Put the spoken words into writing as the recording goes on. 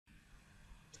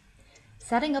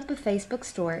Setting up a Facebook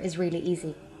store is really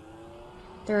easy.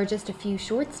 There are just a few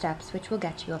short steps which will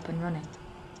get you up and running.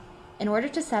 In order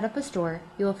to set up a store,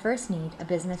 you will first need a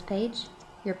business page,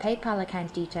 your PayPal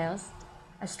account details,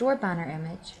 a store banner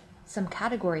image, some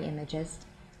category images,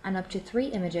 and up to 3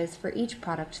 images for each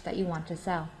product that you want to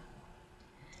sell.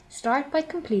 Start by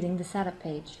completing the setup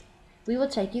page. We will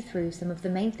take you through some of the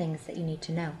main things that you need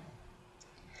to know.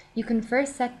 You can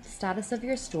first set the status of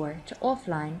your store to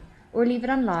offline or leave it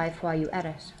on live while you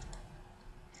edit.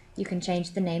 You can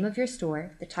change the name of your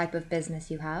store, the type of business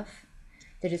you have,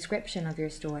 the description of your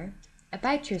store,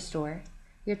 about your store,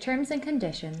 your terms and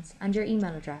conditions, and your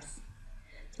email address.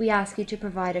 We ask you to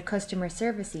provide a customer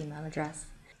service email address.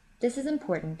 This is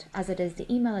important as it is the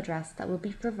email address that will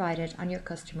be provided on your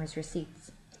customers'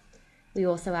 receipts. We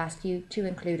also ask you to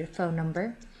include a phone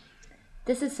number.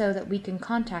 This is so that we can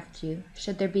contact you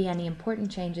should there be any important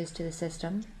changes to the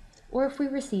system or if we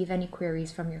receive any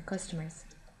queries from your customers.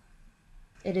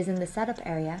 It is in the setup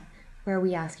area where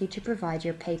we ask you to provide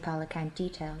your PayPal account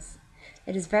details.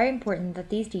 It is very important that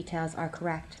these details are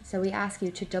correct, so we ask you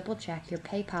to double check your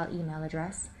PayPal email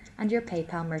address and your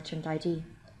PayPal merchant ID.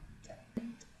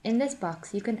 In this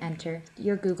box you can enter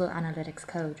your Google Analytics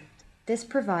code. This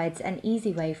provides an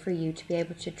easy way for you to be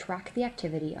able to track the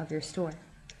activity of your store.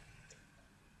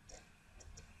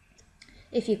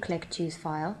 If you click Choose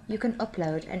File, you can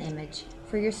upload an image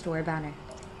for your store banner.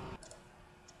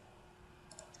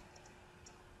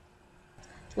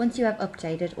 Once you have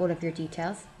updated all of your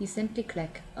details, you simply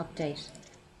click Update.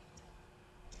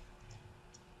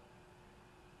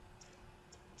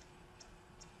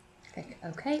 Click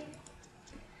OK.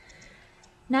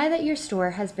 Now that your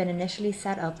store has been initially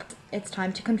set up, it's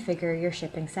time to configure your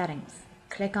shipping settings.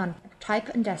 Click on Type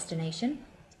and Destination.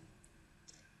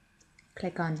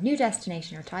 Click on New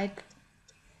Destination or Type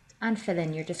and fill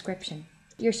in your description.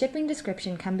 Your shipping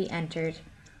description can be entered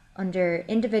under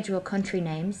individual country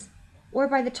names or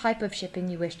by the type of shipping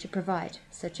you wish to provide,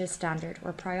 such as standard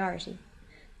or priority.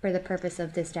 For the purpose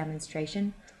of this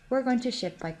demonstration, we're going to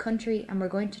ship by country and we're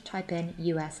going to type in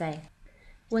USA.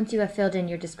 Once you have filled in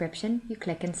your description, you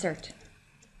click Insert.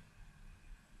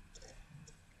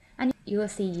 And you will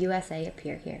see USA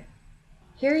appear here.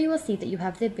 Here you will see that you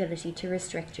have the ability to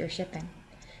restrict your shipping.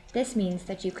 This means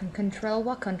that you can control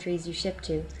what countries you ship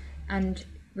to and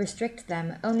restrict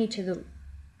them only to the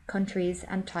countries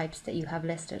and types that you have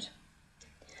listed.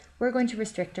 We're going to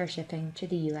restrict our shipping to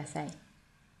the USA.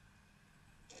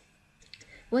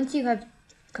 Once you have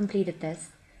completed this,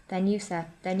 then you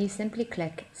simply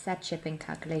click Set Shipping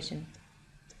Calculation.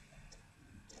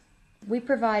 We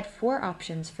provide 4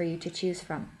 options for you to choose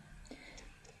from.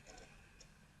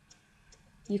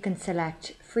 You can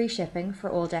select free shipping for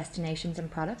all destinations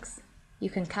and products. You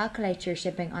can calculate your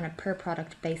shipping on a per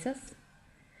product basis.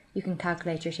 You can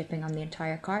calculate your shipping on the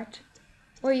entire cart,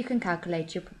 or you can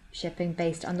calculate your shipping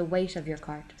based on the weight of your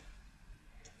cart.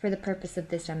 For the purpose of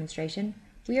this demonstration,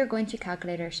 we are going to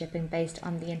calculate our shipping based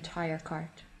on the entire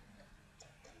cart.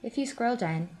 If you scroll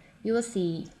down, you will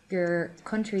see your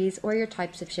countries or your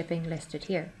types of shipping listed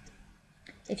here.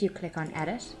 If you click on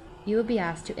Edit, you will be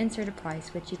asked to insert a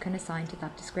price which you can assign to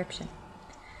that description.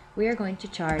 We are going to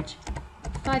charge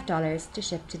 $5 to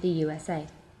ship to the USA.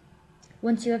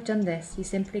 Once you have done this, you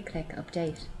simply click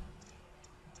Update.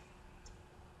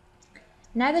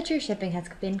 Now that your shipping has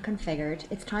been configured,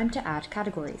 it's time to add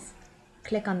categories.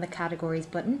 Click on the Categories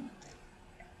button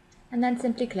and then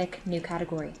simply click New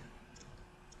Category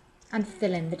and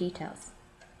fill in the details.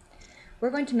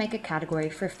 We're going to make a category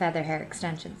for feather hair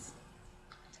extensions.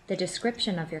 The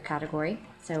description of your category,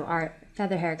 so our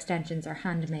feather hair extensions are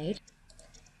handmade,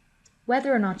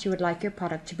 whether or not you would like your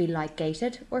product to be light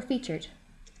gated or featured.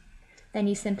 Then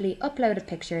you simply upload a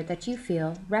picture that you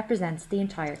feel represents the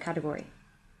entire category.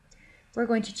 We're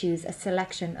going to choose a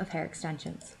selection of hair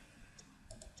extensions.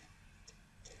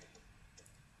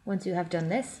 Once you have done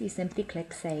this, you simply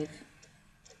click Save.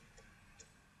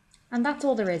 And that's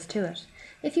all there is to it.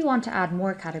 If you want to add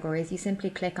more categories, you simply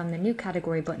click on the New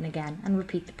Category button again and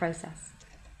repeat the process.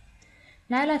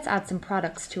 Now let's add some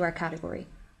products to our category.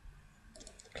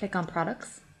 Click on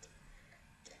Products,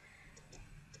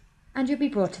 and you'll be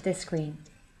brought to this screen.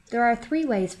 There are 3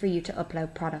 ways for you to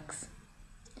upload products.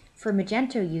 For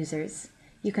Magento users,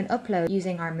 you can upload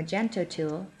using our Magento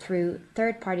tool through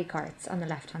third-party carts on the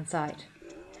left-hand side.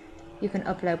 You can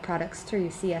upload products through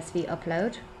CSV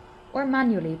Upload or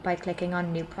manually by clicking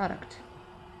on New Product.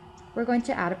 We're going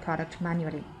to add a product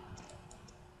manually.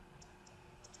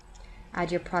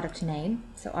 Add your product name,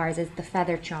 so ours is the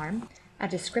Feather Charm, a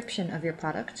description of your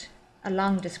product, a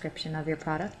long description of your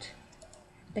product,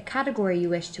 the category you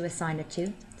wish to assign it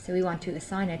to, so we want to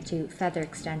assign it to feather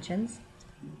extensions,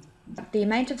 the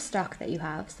amount of stock that you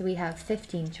have. So we have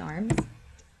 15 charms.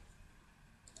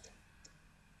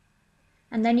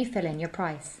 And then you fill in your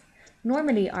price.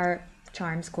 Normally our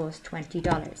charms cost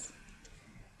 $20.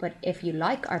 But if you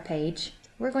like our page,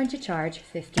 we're going to charge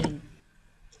 $15.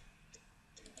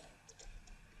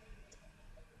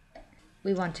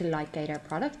 We want to lightgate our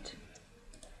product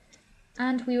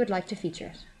and we would like to feature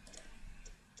it.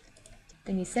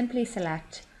 Then you simply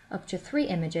select up to 3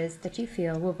 images that you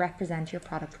feel will represent your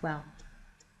product well.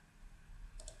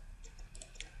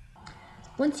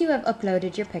 Once you have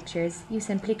uploaded your pictures, you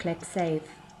simply click Save.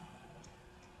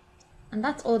 And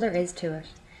that's all there is to it.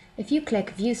 If you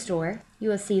click View Store, you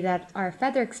will see that our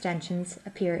feather extensions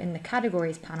appear in the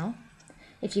Categories panel.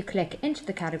 If you click into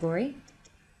the category,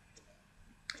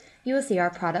 you will see our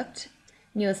product,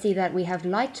 and you will see that we have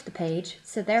liked the page,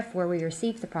 so therefore we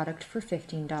receive the product for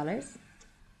 $15.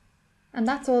 And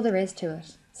that's all there is to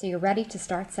it. So you're ready to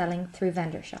start selling through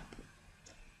VendorShop.